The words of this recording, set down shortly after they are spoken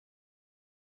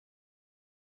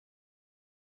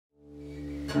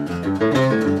Hey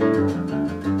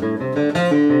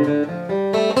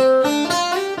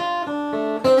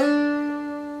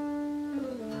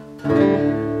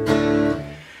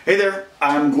there,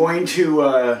 I'm going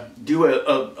to do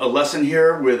a lesson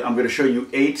here with, I'm going to show you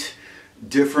 8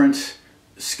 different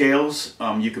scales.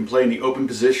 You can play in the open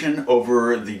position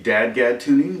over the DADGAD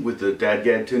tuning with the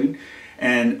DADGAD tuning.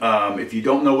 And if you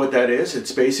don't know what that is,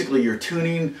 it's basically you're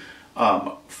tuning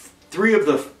 3 of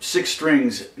the 6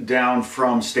 strings down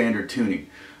from standard tuning.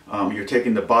 You're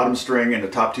taking the bottom string and the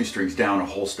top 2 strings down a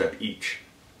whole step each.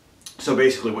 So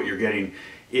basically what you're getting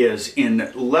is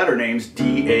in letter names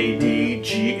D-A-D-G-A-D,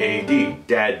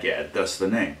 DADGAD, that's the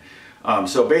name.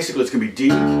 So basically it's going to be D,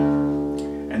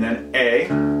 and then A.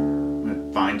 I'm going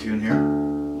to fine tune here,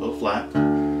 a little flat.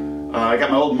 I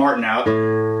got my old Martin out,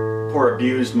 poor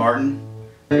abused Martin.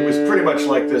 It was pretty much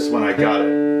like this when I got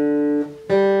it.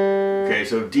 Okay,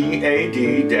 so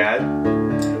D-A-D, DAD,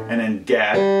 and then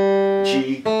GAD,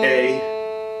 G-A,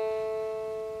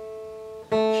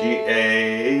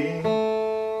 G-A,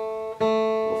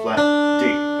 flat D.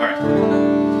 All right.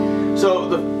 So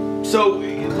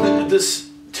this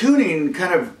tuning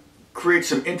kind of creates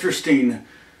some interesting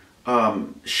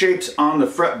shapes on the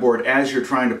fretboard as you're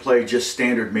trying to play just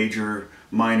standard major,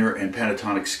 minor, and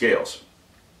pentatonic scales.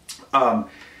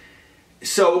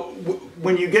 So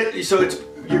when you get, so it's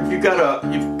you've got a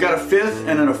 5th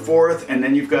and then a 4th, and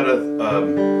then you've got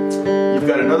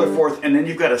another 4th, and then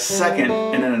you've got a 2nd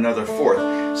and then another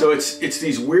 4th. So it's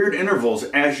these weird intervals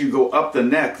as you go up the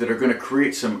neck that are going to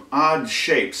create some odd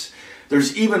shapes.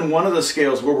 There's even one of the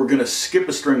scales where we're going to skip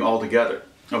a string altogether.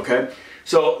 Okay,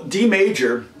 so D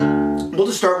major. We'll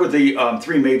just start with the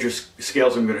 3 major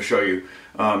scales I'm going to show you: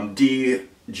 D,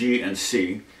 G, and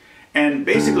C. And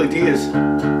basically, D is,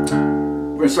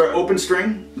 we're going to start open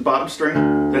string, bottom string,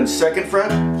 then 2nd fret,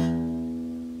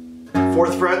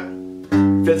 4th fret,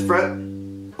 5th fret,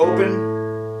 open,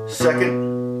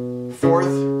 2nd,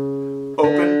 4th,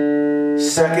 open,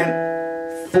 2nd,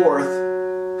 4th,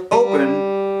 open,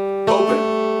 open,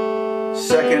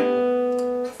 2nd,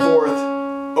 4th,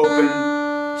 open,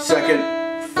 2nd,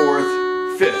 4th,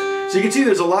 5th. So you can see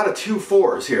there's a lot of 2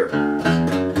 4s here.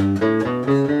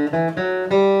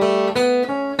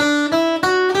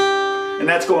 And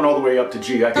that's going all the way up to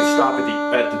G. I could stop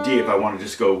at the D if I want to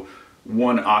just go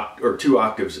 1 or 2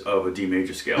 octaves of a D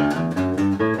major scale.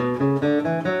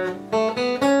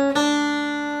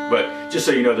 But just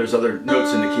so you know, there's other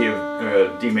notes in the key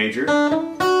of D major. We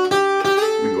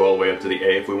can go all the way up to the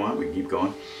A if we want. We can keep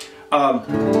going.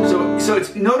 So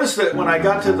it's, notice that when I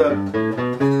got to the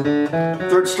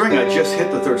 3rd string, I just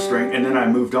hit the 3rd string and then I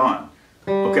moved on.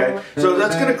 Okay, so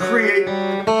that's going to create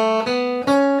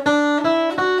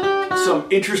some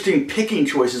interesting picking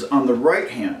choices on the right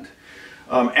hand.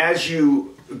 As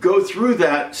you go through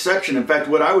that section, in fact,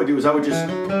 what I would do is I would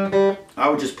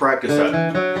just practice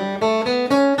that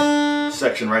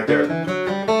section right there.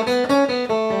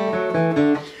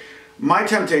 My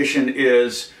temptation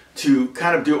is to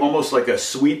kind of do almost like a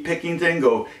sweep picking thing,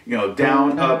 go, you know,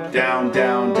 down, up, down,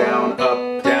 down, down,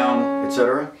 up, down,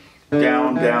 etc.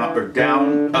 Down, down, or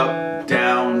down, up,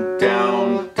 down,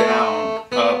 down, down,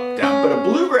 up, down. But a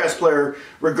bluegrass player,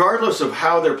 regardless of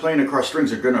how they're playing across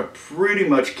strings, are going to pretty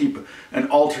much keep an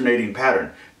alternating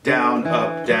pattern. Down,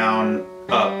 up, down,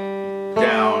 up,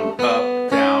 down, up,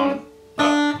 down,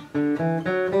 up.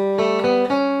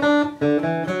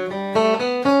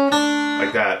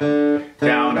 Like that.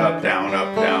 Down, up, down,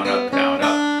 up, down, up, down,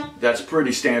 up. That's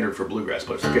pretty standard for bluegrass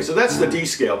players. Okay, so that's the D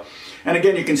scale. And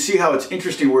again, you can see how it's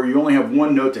interesting where you only have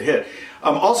 1 note to hit.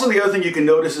 Also, the other thing you can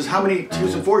notice is how many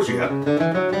 2s and 4s you have.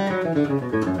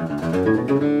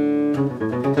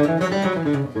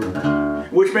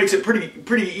 Which makes it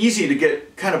pretty easy to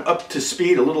get kind of up to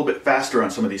speed a little bit faster on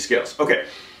some of these scales. Okay,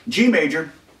 G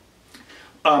major.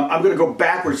 I'm going to go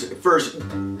backwards first.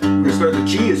 I'm going to start, the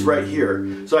G is right here.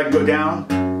 So I can go down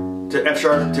to F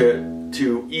sharp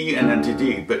to E and then to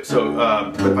D. But if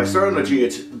I start on the G,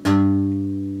 it's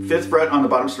 5th fret on the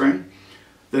bottom string,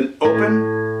 then open,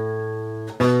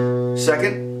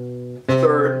 2nd,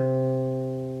 3rd,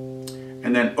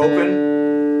 and then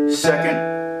open,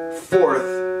 2nd,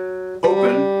 4th,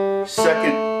 open,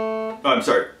 2nd,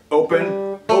 open,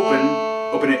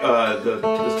 the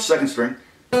 2nd string,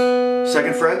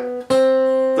 2nd fret,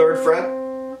 3rd fret,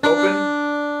 open,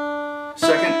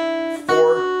 2nd,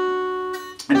 4,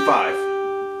 and 5.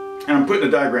 And I'm putting the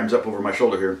diagrams up over my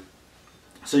shoulder here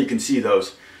so you can see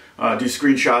those. Do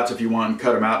screenshots if you want,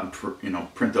 cut them out and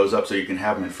print those up so you can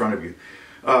have them in front of you.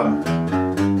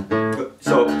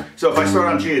 So if I start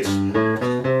on G, it's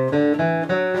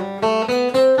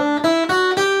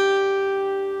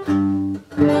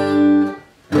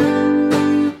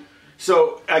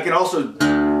can also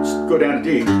go down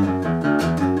to D.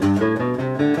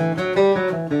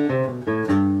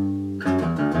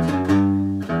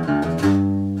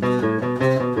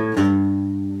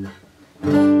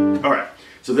 All right,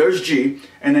 so there's G,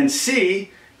 and then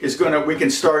C is we can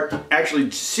start, actually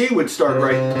C would start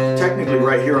technically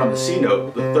right here on the C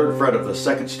note, the 3rd fret of the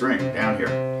 2nd string down here,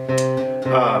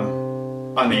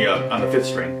 on the 5th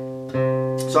string.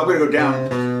 So I'm going to go down,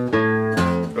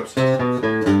 oops.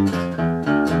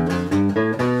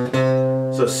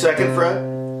 So 2nd fret,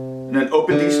 and then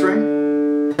open D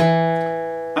string,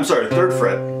 I'm sorry, 3rd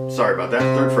fret, sorry about that,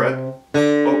 3rd fret,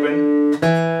 open,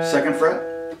 2nd fret,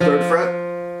 3rd fret,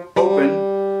 open,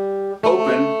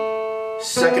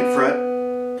 2nd fret,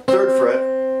 3rd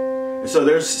fret. So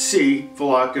there's C,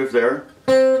 full octave there.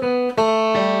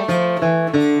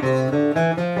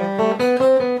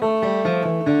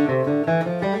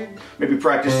 Maybe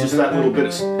practice just that little bit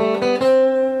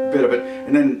of it.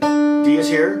 And then D is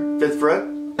here, 5th fret,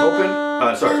 open.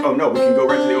 Sorry, oh no, we can go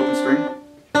right to the open string.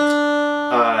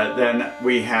 Then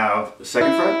we have the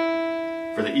 2nd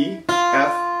fret for the E,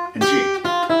 F, and G.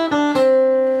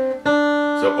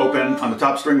 So open, on the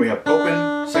top string we have open,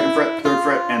 2nd fret, 3rd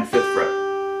fret, and 5th fret.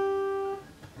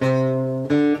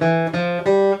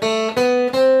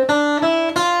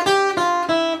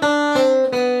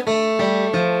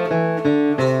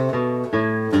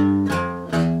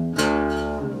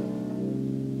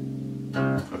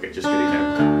 Okay, just kidding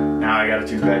there. Now I gotta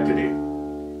tune back to D.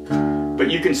 But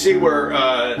you can see where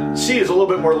C is a little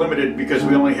bit more limited because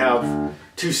we only have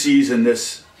 2 C's in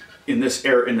this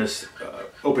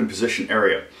open position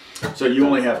area. So you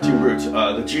only have 2 roots.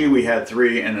 The G we had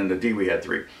 3, and then the D we had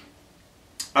 3.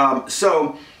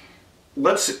 So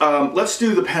let's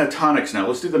do the pentatonics now.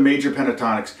 Let's do the major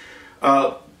pentatonics.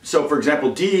 So for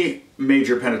example, D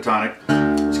major pentatonic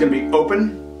is going to be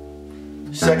open,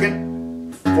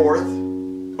 2nd, 4th,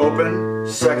 open,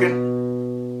 2nd,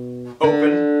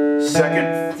 open,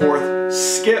 2nd, 4th,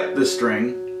 skip the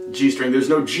string, G string. There's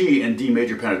no G in D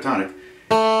major pentatonic.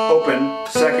 Open,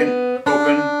 2nd,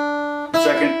 open,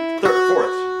 2nd, 3rd,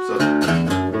 4th. So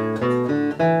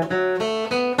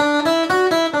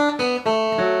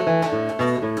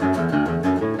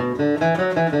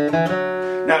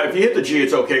now if you hit the G,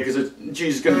 it's okay because G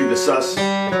is going to be the sus.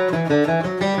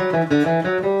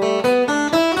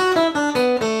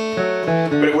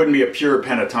 But it wouldn't be a pure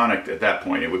pentatonic at that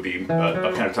point. It would be a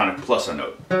pentatonic plus a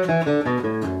note.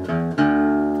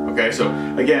 Okay, so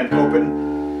again, open,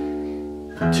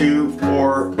 2,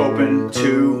 4, open,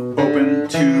 2, open,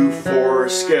 2, 4,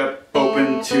 skip,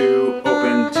 open, 2,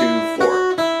 open, 2,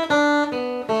 4.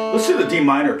 Let's do the D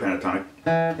minor pentatonic.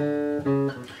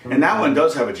 And that one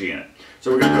does have a G in it.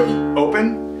 So we're going to go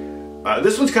open.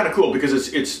 This one's kind of cool because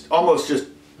it's almost just,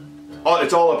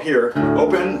 it's all up here.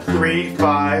 Open, 3,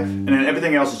 5, and then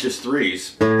everything else is just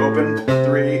 3s. Open,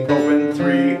 3, open,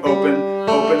 3, open,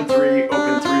 open, 3,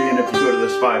 open, 3, and if you go to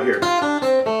this 5 here.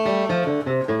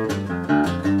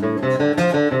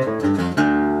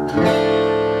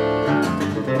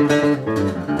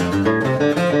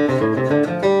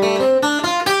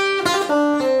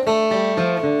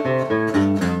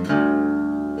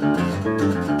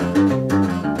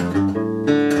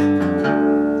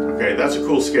 That's a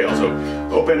cool scale. So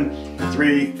open,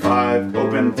 3, 5,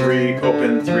 open, 3,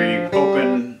 open, 3,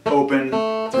 open, open,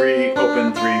 3,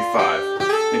 open, 3, 5.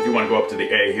 If you want to go up to the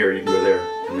A here, you can go there,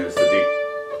 and there's the D.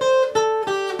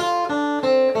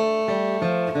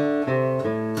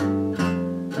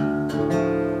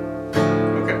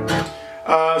 Okay.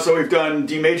 So we've done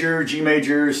D major, G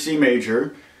major, C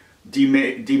major, D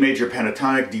major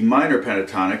pentatonic, D minor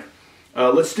pentatonic.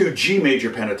 Let's do G major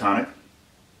pentatonic.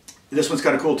 This one's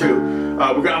kind of cool too.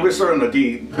 I'm going to start on the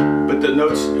D, but the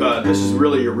notes, this is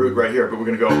really your root right here, but we're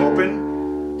going to go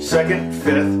open, 2nd,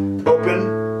 5th, open,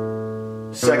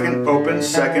 2nd, open,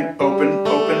 2nd, open,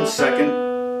 open, 2nd,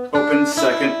 open,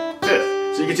 2nd,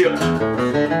 5th. So you can see,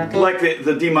 like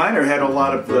the D minor had a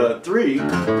lot of the 3,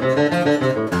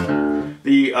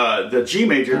 the G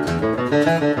major,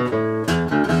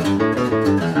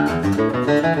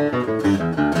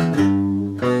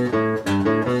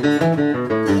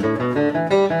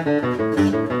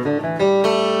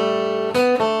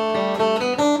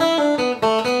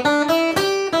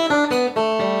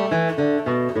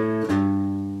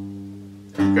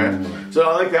 so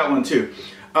I like that one too.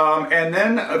 And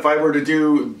then if I were to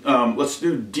do, let's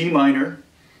do D minor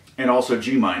and also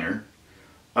G minor.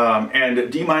 And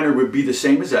D minor would be the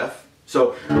same as F.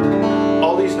 So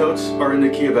all these notes are in the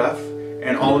key of F.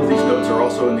 and all of these notes are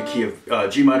also in the key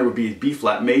of G minor would be B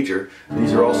flat major.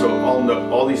 These are also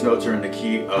all these notes are in the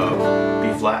key of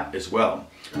B flat as well.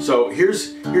 So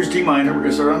here's D minor. We're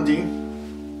going to start on D,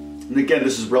 and again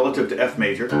this is relative to F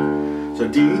major. So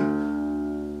D,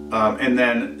 and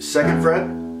then 2nd fret,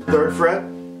 3rd fret,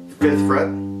 5th fret,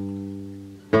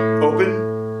 open,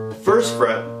 1st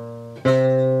fret,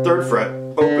 3rd fret,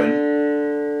 open,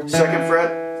 2nd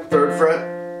fret, 3rd fret,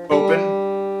 open,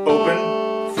 open,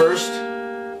 1st,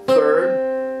 3rd,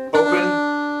 open,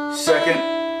 2nd,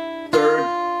 3rd,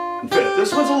 and 5th.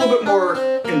 This one's a little bit more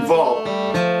involved.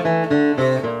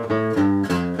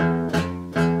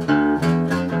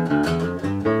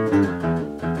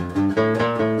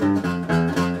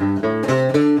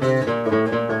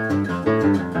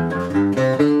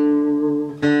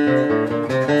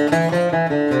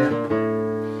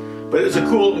 But it's a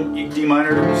cool D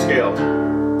minor scale.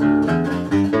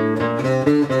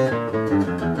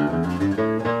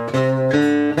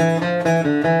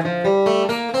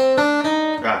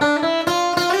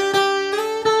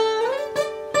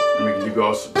 Go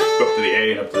up to the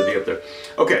A and up to the D up there.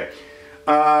 Okay,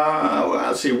 well,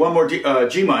 let's see, one more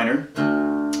G minor.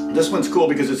 This one's cool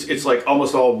because it's like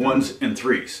almost all 1s and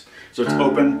 3s. So it's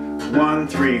open 1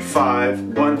 3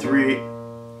 5 1 3.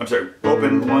 I'm sorry,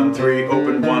 open 1 3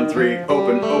 open 1 3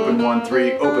 open open 1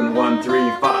 3 open 1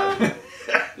 3 5.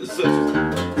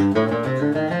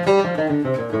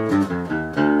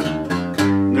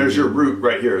 And there's your root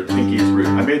right here. The pinky is root.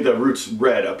 I made the roots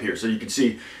red up here so you can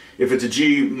see. If it's a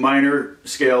G minor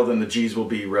scale, then the G's will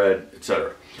be red,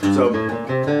 etc. So,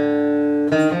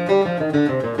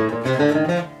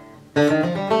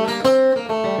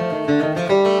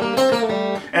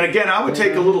 and again, I would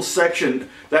take a little section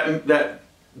that the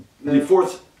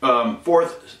 4th,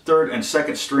 3rd, and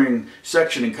 2nd string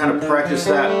section and kind of practice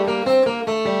that,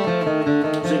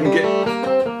 so you can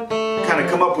kind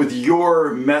of come up with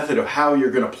your method of how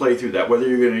you're going to play through that. Whether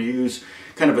you're going to use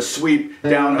kind of a sweep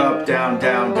down, up, down,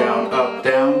 down, down, up,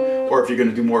 down, or if you're going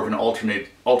to do more of an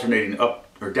alternating up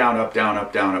or down, up, down,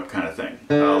 up, down, up kind of thing,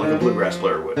 like a bluegrass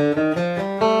player would.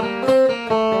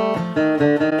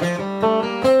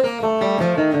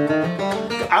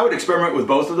 I would experiment with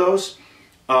both of those,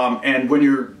 and when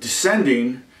you're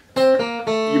descending,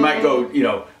 you might go, you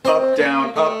know, up,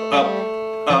 down, up, up,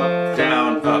 up,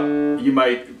 down, up. You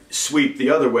might sweep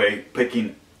the other way,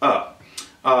 picking up.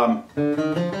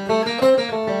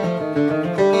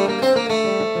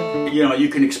 You know, you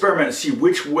can experiment and see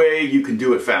which way you can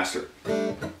do it faster.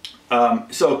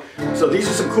 So these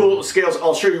are some cool scales.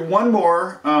 I'll show you one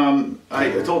more.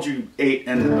 I told you 8,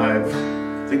 and I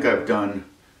think I've done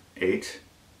 8.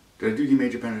 Did I do D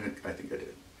major pentatonic? I think I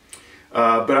did.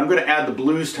 But I'm going to add the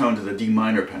blues tone to the D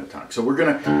minor pentatonic. So we're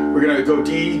gonna go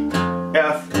D,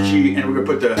 F, G, and we're gonna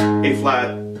put the A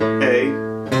flat, A,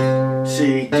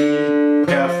 C, D,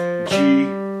 F, G.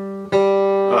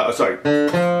 Sorry,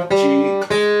 G,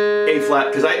 A flat,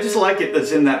 because I just like it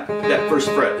that's in that first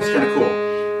fret. It's kind of cool.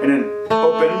 And then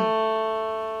open,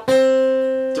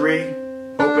 3,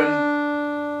 open,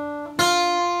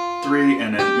 3,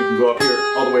 and then you can go up here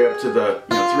all the way up to the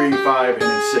 3, 5, and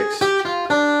then 6.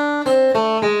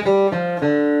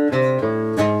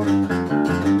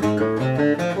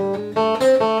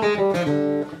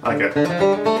 I like it.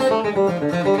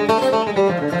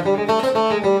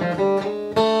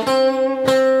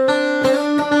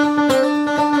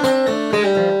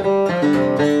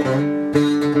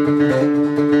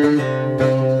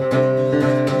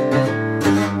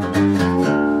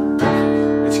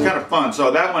 So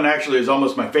that one actually is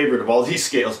almost my favorite of all these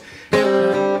scales.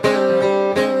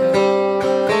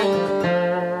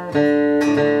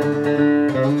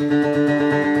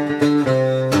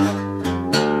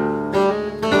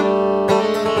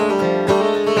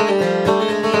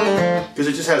 Because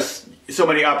it just has so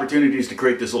many opportunities to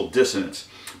create this little dissonance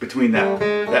between that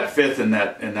 5th and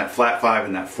that flat 5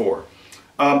 and that 4.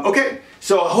 Okay,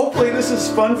 so hopefully this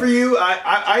is fun for you.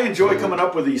 I enjoy coming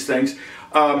up with these things.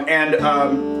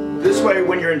 This way,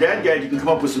 when you're in DADGAD, you can come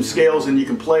up with some scales and you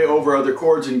can play over other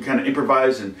chords and kind of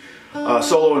improvise and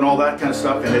solo and all that kind of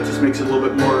stuff, and it just makes it a little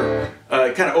bit more,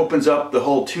 it kind of opens up the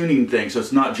whole tuning thing, so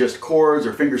it's not just chords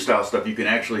or fingerstyle stuff. You can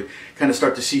actually kind of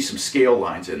start to see some scale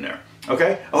lines in there.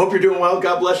 Okay, I hope you're doing well.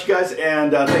 God bless you guys,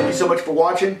 and thank you so much for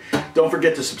watching. Don't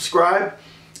forget to subscribe,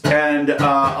 and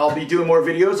I'll be doing more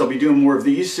videos. I'll be doing more of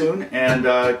these soon, and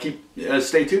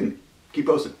stay tuned. Keep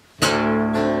posted.